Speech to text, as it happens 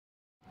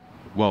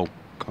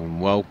Welcome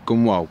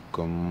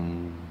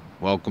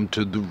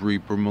to the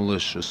Reaper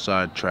Militia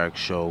Sidetrack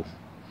Show.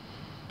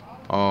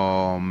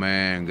 Oh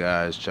man,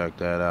 guys, check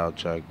that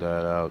out.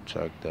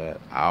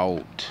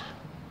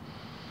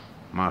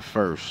 My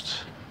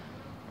first.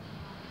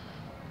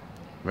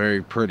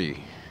 Very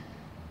pretty.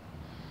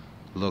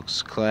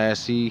 Looks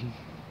classy.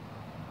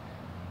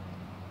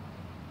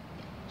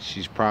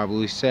 She's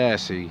probably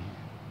sassy.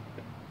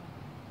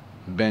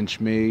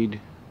 Benchmade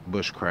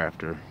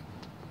Bushcrafter.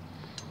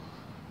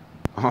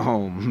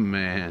 Oh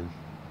man,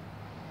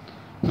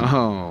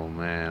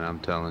 I'm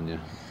telling you.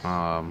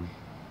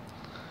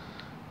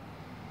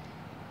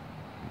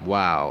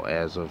 Wow,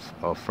 as of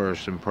a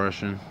first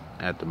impression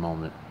at the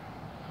moment.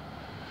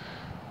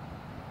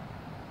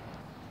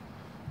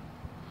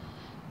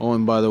 Oh,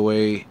 and by the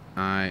way,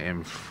 I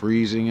am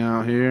freezing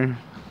out here.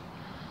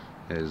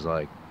 It's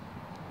like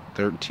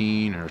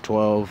 13 or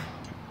 12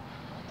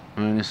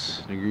 minus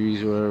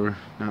degrees, whatever.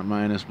 Not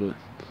minus, but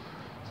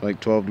it's like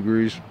 12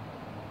 degrees.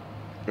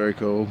 Very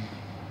cold.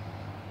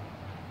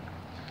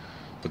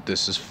 But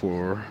this is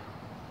for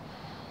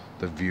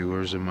the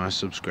viewers and my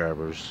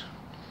subscribers.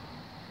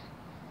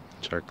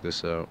 Check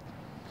this out.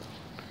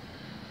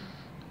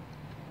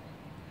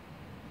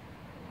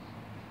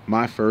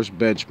 My first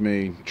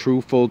Benchmade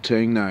true full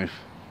tang knife.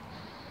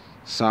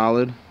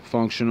 Solid,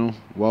 functional,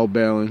 well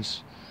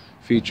balanced.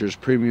 Features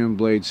premium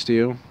blade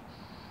steel.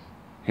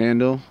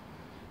 Handle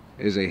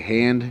is a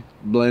hand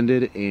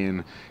blended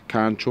and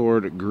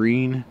contoured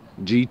green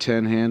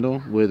G10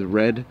 handle with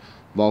red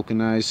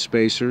vulcanized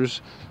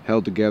spacers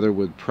held together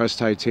with pressed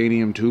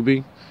titanium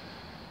tubing.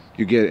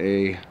 You get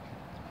a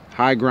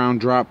high ground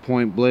drop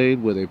point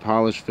blade with a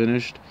polished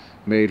finish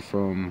made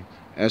from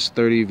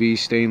S30V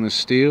stainless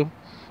steel,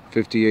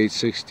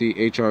 5860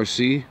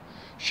 HRC.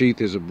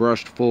 Sheath is a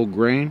brushed full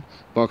grain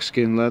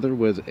buckskin leather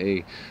with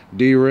a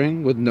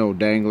D-ring with no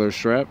dangler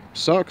strap.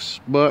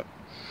 Sucks, but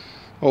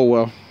oh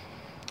well.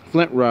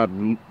 Flint rod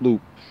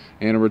loop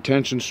and a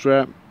retention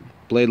strap.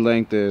 Blade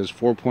length is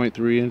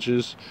 4.3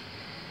 inches.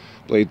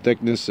 Blade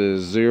thickness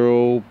is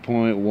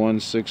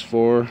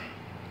 0.164.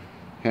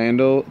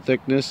 Handle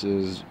thickness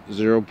is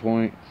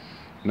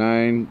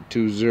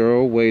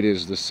 0.920. Weight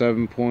is the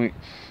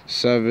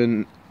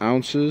 7.7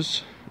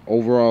 ounces.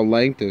 Overall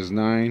length is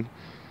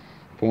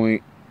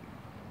 9.20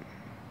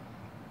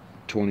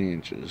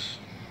 inches.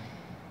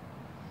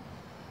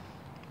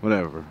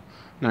 Whatever.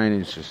 9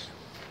 inches.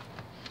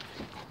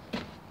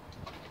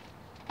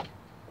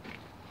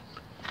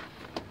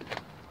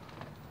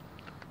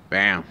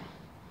 Bam.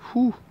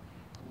 Whew.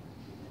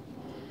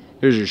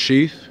 Here's your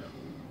sheath.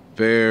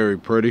 Very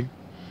pretty.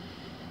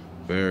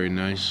 Very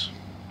nice.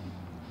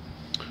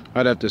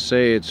 I'd have to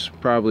say it's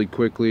probably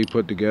quickly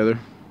put together.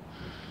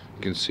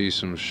 You can see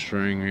some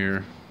string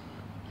here.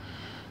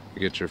 You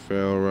get your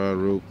ferrule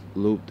rod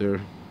loop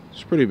there.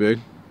 It's pretty big.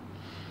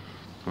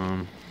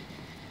 I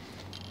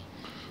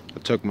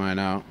took mine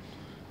out.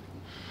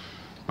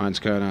 Mine's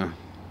kind of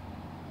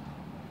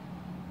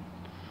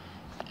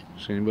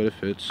same, but it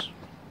fits.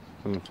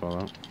 Doesn't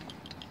fall out.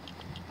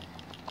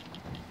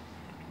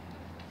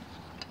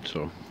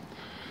 So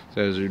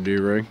there's your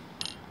D-ring.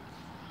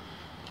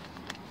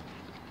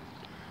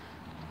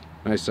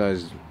 Nice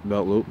size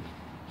belt loop.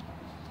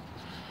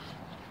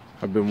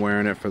 I've been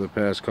wearing it for the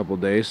past couple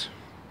days.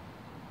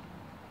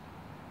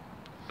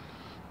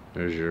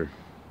 There's your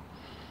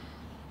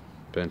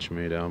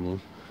Benchmade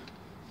emblem.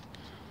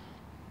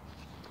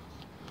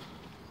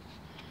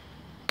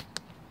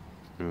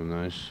 Real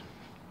nice.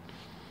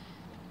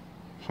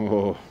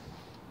 Oh.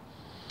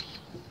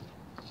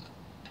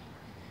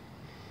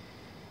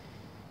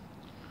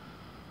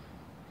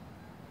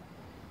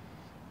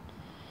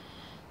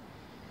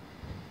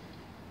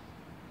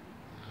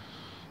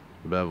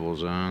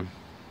 Bevels on.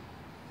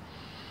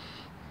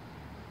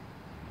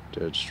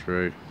 Dead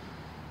straight.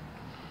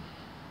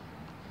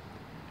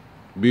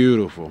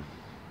 Beautiful.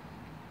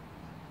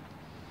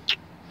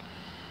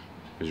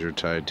 Here's your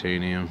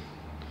titanium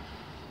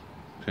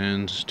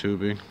pins,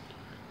 tubing.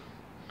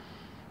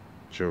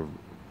 Your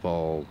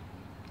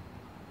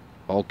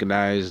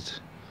vulcanized,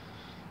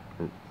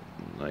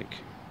 like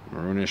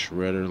maroonish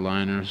redder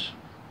liners.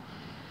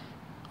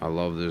 I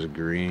love this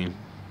green.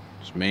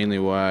 It's mainly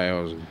why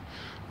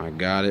I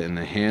got it in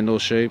the handle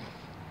shape.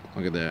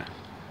 Look at that.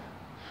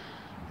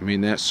 I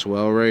mean, that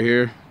swell right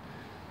here.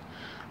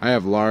 I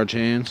have large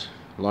hands,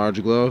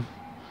 large glove,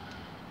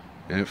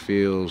 and it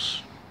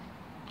feels,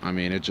 I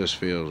mean, it just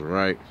feels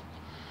right.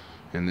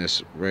 And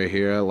this right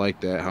here, I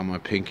like that, how my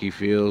pinky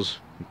feels.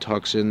 It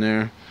tucks in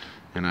there,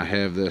 and I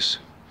have this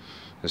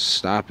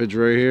stoppage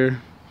right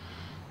here.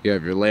 You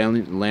have your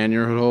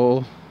lanyard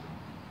hole.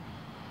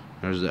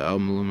 There's the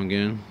emblem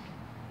again.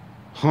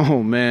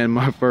 Oh man,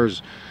 my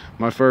first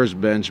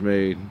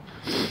Benchmade.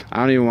 I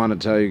don't even want to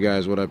tell you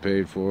guys what I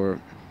paid for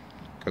it,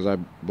 because I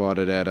bought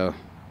it at a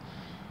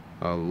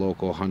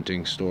local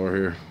hunting store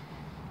here.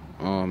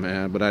 Oh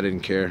man, but I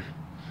didn't care.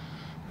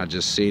 I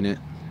just seen it,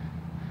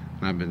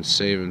 and I've been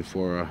saving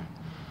for a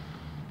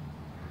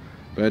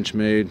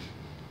Benchmade,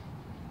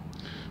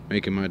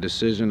 making my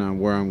decision on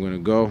where I'm going to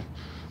go.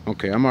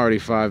 Okay, I'm already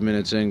 5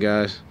 minutes in,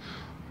 guys.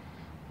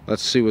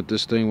 Let's see what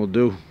this thing will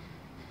do.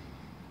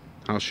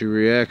 How she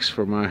reacts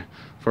for my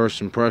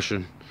first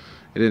impression.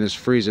 It is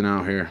freezing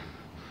out here,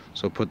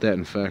 so put that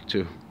in fact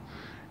too.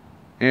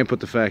 And put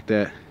the fact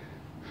that,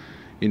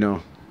 you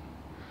know,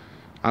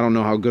 I don't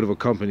know how good of a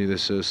company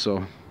this is,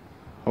 so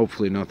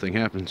hopefully nothing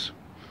happens.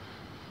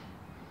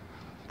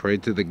 Pray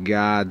to the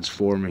gods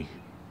for me.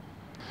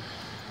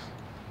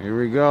 Here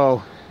we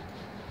go.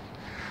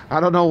 I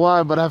don't know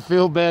why, but I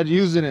feel bad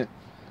using it.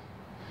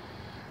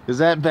 Is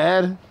that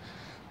bad?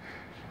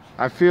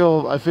 I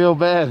feel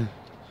bad.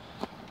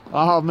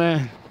 Oh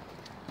man.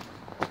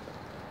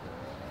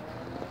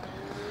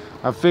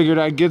 I figured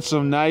I'd get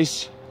some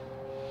nice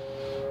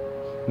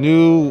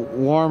new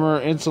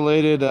warmer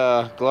insulated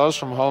gloves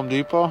from Home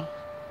Depot.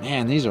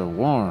 Man, these are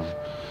warm.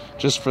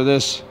 Just for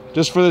this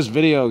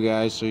video,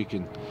 guys, so you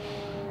can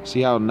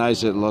see how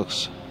nice it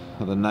looks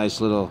with a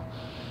nice little,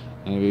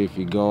 maybe if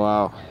you go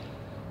out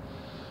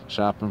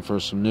shopping for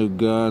some new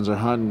guns or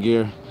hunting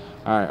gear.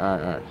 All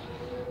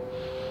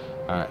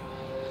right.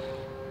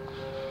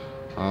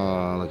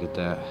 Oh, look at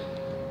that.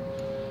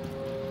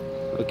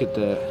 Look at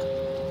that.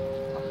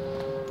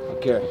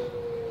 Okay.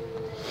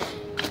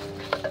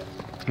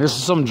 This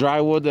is some dry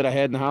wood that I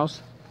had in the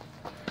house.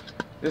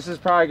 This is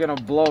probably gonna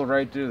blow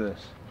right through this.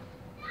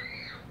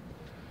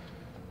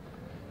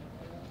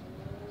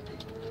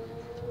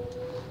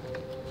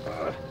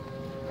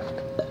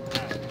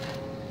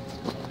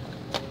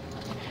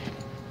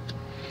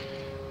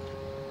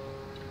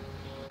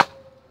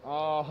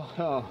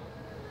 Oh.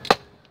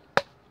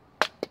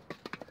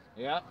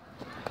 Yeah.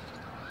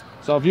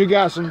 So if you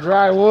got some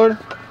dry wood,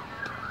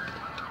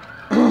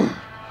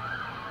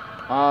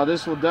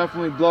 this will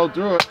definitely blow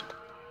through it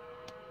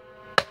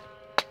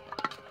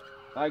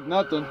like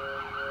nothing.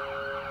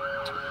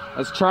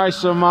 Let's try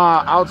some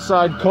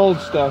outside cold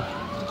stuff.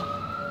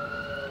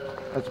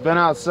 It's been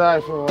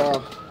outside for a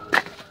while.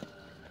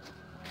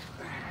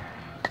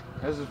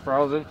 This is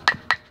frozen.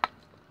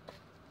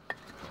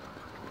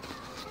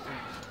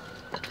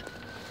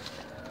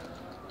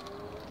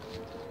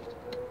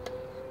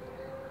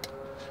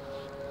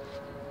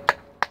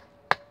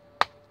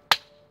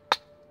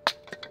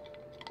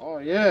 Oh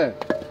yeah,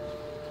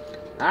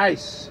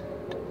 nice.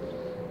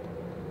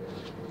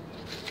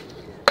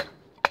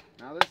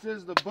 Now this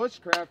is the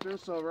Bushcrafter,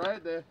 so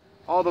right there,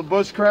 all the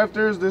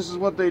Bushcrafters, this is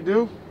what they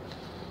do.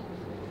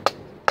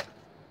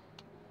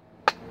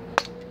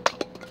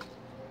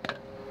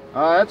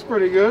 That's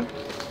pretty good.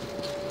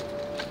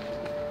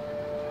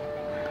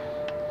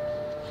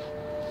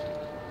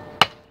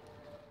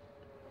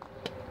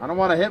 I don't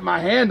want to hit my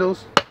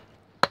handles.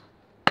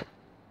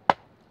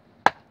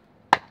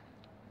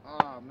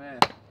 Oh man.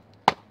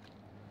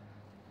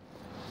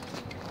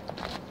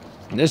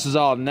 This is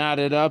all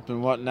knotted up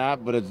and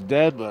whatnot, but it's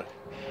dead, but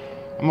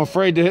I'm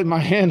afraid to hit my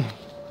hand.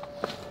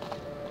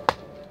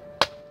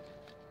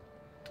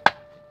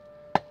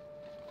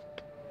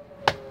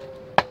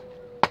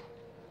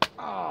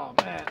 Oh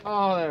man,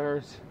 oh that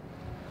hurts.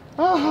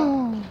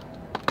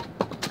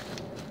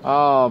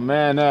 Oh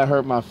man, that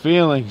hurt my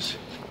feelings.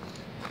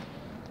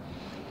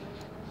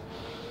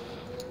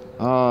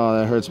 Oh,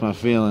 that hurts my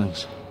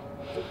feelings.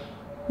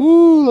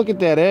 Woo, look at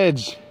that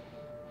edge.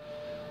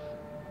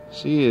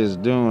 She is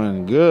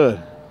doing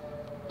good.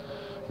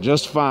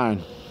 Just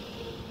fine.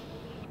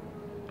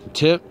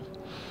 Tip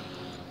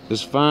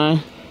is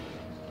fine.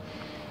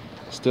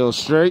 Still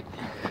straight.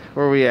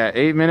 Where are we at?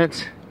 8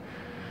 minutes?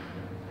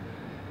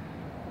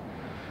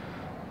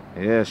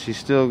 Yeah, she's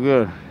still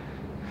good.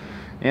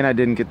 And I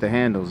didn't get the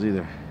handles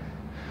either.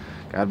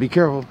 Gotta be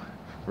careful.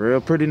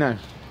 Real pretty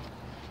knife.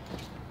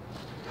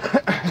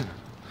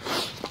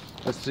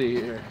 Let's see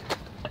here.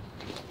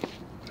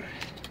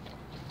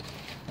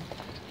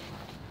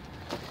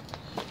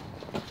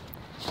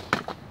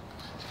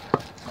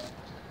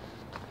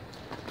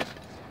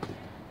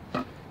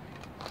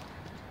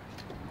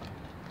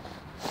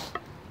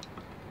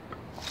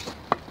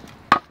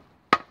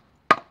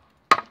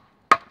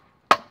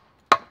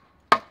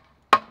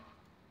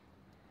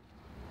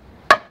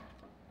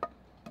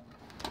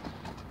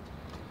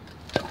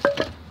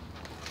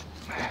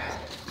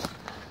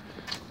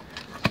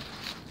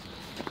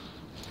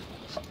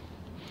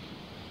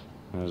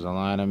 There's a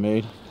line I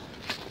made.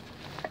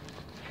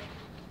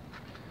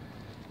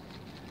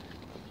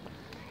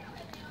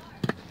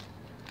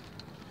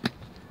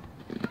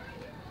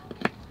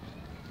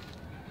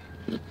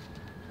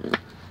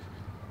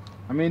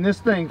 I mean, this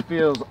thing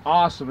feels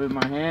awesome in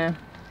my hand,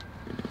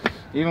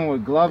 even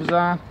with gloves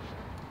on.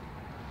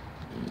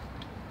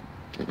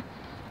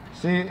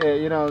 See,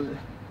 you know,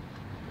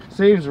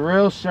 seems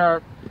real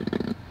sharp.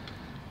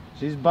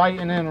 She's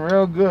biting in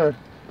real good.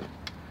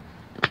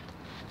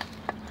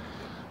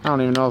 I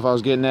don't even know if I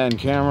was getting that in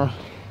camera.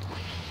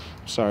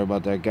 Sorry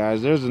about that,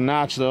 guys. There's a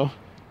notch though.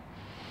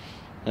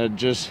 That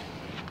just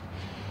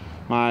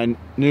my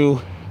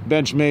new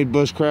Benchmade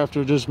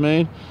Bushcrafter just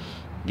made.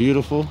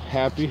 Beautiful,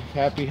 happy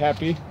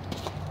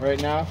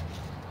right now.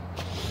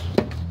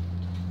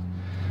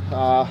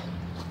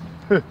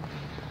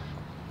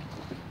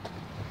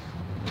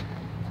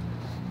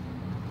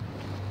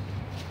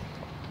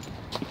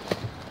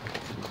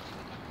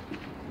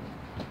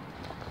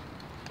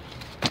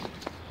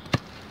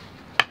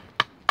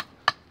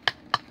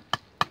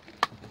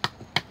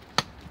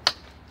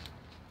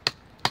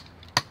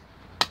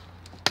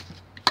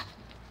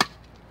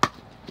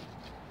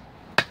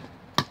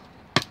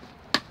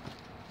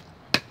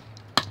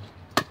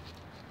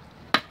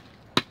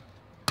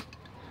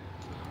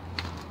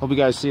 Hope you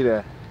guys see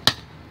that.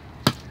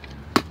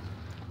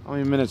 How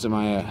many minutes am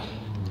I at?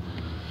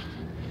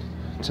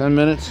 10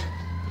 minutes?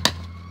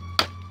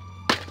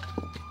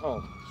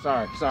 Oh,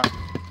 sorry.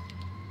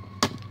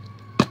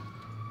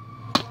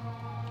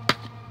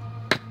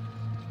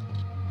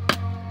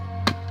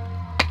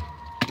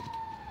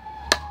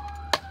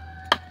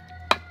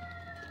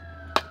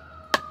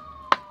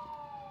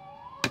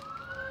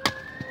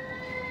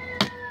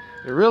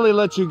 It really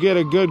lets you get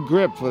a good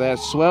grip for that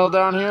swell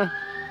down here.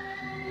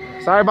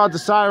 Sorry about the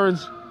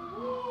sirens.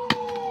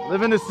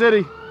 Live in the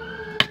city.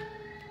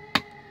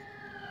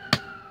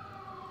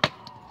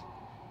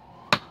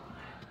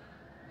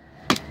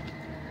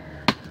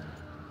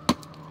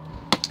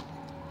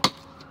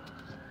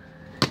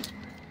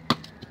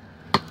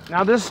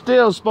 Now this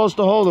steel is supposed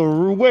to hold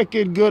a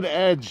wicked good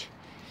edge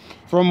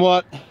from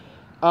what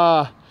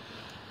the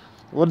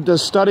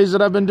studies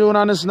that I've been doing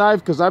on this knife,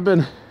 because I've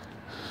been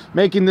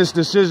making this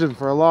decision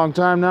for a long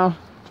time now.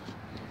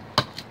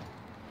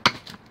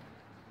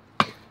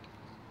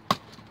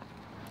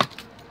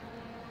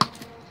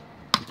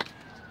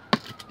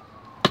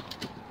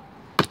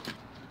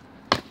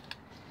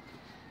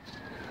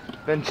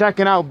 Been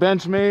checking out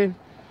Benchmade,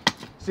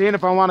 seeing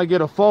if I want to get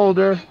a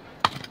folder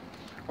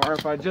or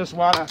if I just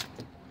want to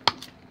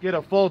get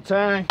a full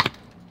tang,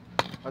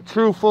 a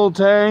true full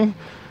tang,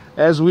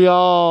 as we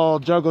all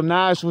juggle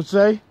knives would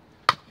say.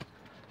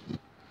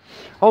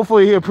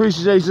 Hopefully he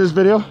appreciates this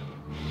video.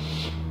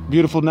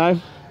 Beautiful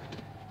knife.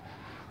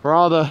 For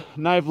all the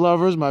knife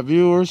lovers, my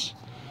viewers.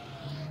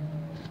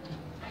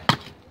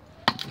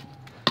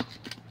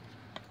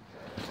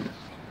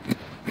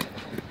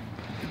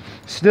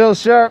 Still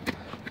sharp.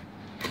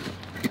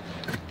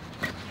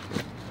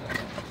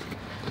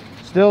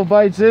 Still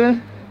bites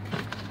in.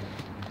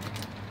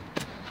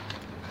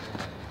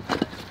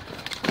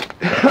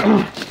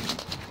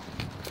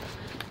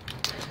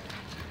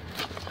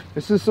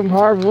 This is some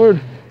hard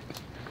wood.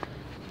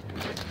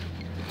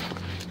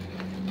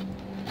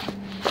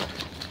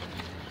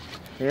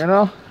 You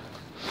know?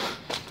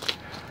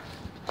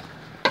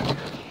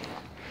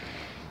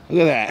 Look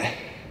at that.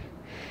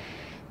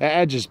 That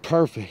edge is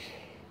perfect.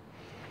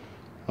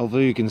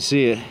 Hopefully you can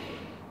see it.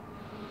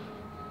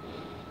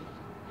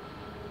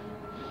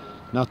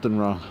 Nothing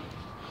wrong.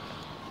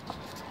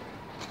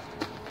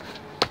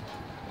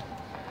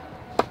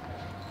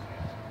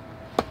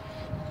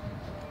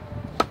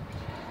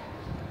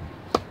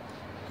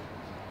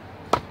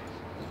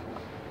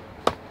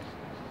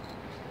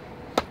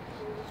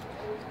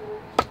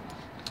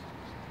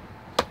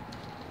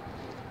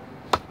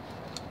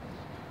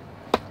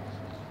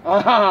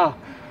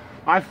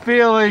 My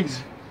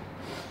feelings.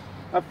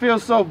 I feel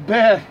so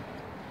bad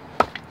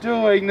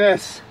doing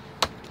this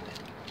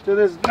to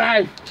this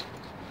knife.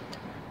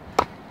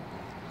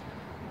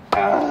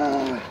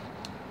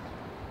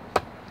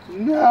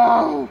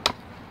 No.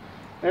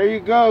 There you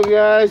go,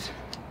 guys.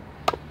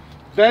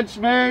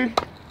 Benchmade.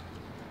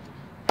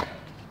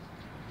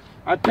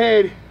 I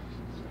paid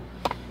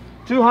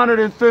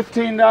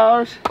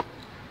 $215.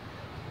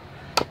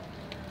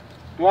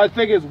 Do I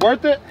think it's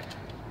worth it?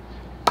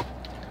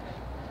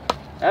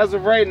 As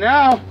of right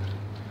now,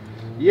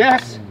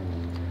 yes.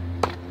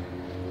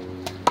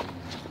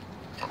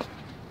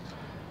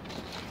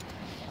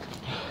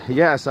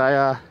 Yes, look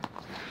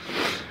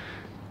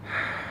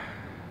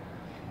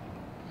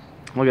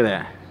at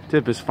that.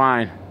 Tip is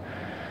fine.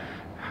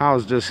 I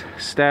was just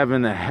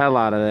stabbing the hell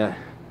out of that.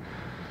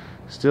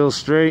 Still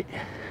straight,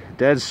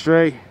 dead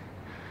straight.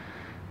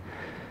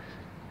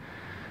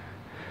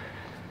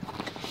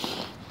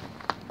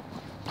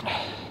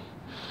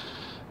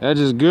 Edge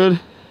is good.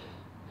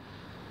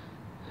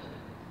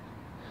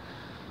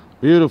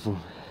 Beautiful.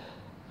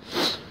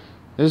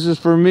 This is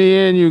for me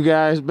and you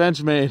guys.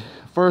 Benchmade.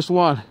 First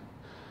one.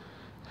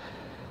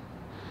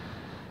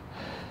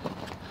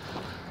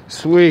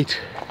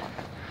 Sweet.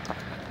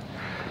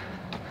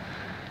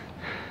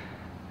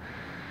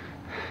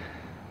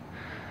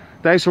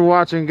 Thanks for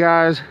watching,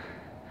 guys.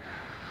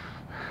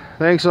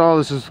 Thanks to all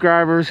the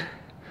subscribers,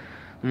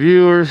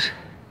 viewers.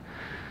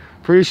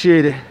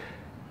 Appreciate it.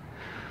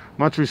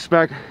 Much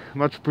respect,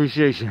 much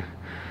appreciation.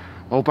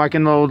 Hope I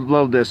can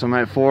load this. I'm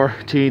at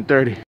 14:30.